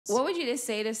What would you just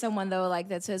say to someone though, like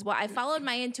that says, "Well, I followed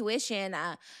my intuition,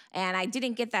 and I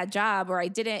didn't get that job, or I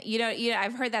didn't,"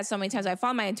 I've heard that so many times. I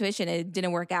followed my intuition, and it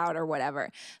didn't work out, or whatever.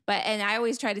 And I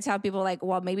always try to tell people, like,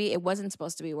 well, maybe it wasn't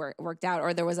supposed to be worked out,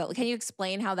 or there was a. Can you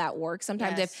explain how that works?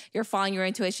 Sometimes Yes. if you're following your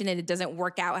intuition and it doesn't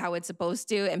work out how it's supposed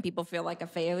to, and people feel like a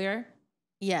failure.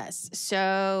 Yes.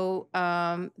 So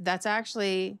that's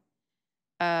actually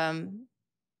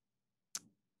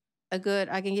I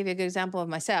can give you a good example of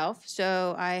myself.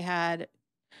 So I had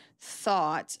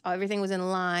thought everything was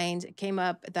in line. It came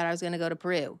up that I was going to go to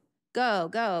Peru. Go,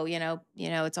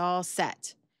 it's all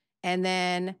set. And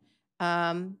then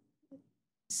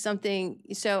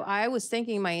so I was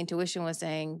thinking my intuition was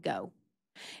saying go.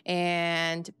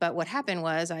 But what happened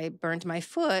was I burned my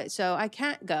foot, so I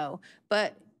can't go.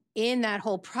 But in that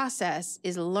whole process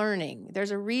is learning.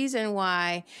 There's a reason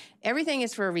why everything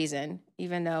is for a reason,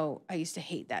 even though I used to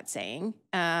hate that saying.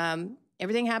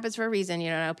 Everything happens for a reason.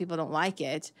 I know people don't like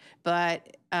it,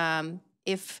 but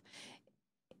if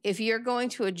you're going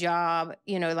to a job,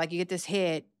 like you get this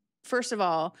hit, first of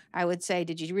all, I would say,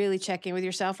 did you really check in with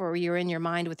yourself, or were you in your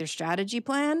mind with your strategy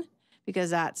plan? Because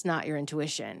that's not your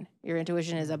intuition. Your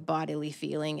intuition is a bodily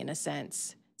feeling, in a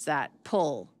sense. It's that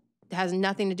pull. It has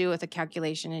nothing to do with a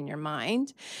calculation in your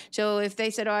mind. So if they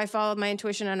said, oh, I followed my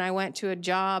intuition and I went to a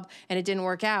job and it didn't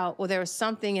work out, well, there was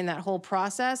something in that whole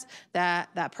process that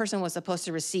that person was supposed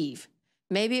to receive.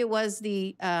 Maybe it was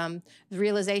the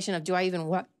realization of, do I even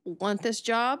want this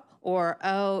job? Or,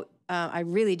 I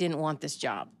really didn't want this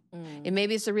job. And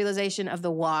maybe it's the realization of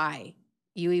the why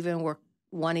you even were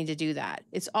wanting to do that.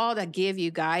 It's all to give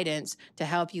you guidance to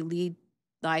help you lead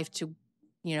life to,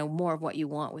 more of what you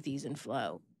want with ease and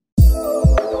flow.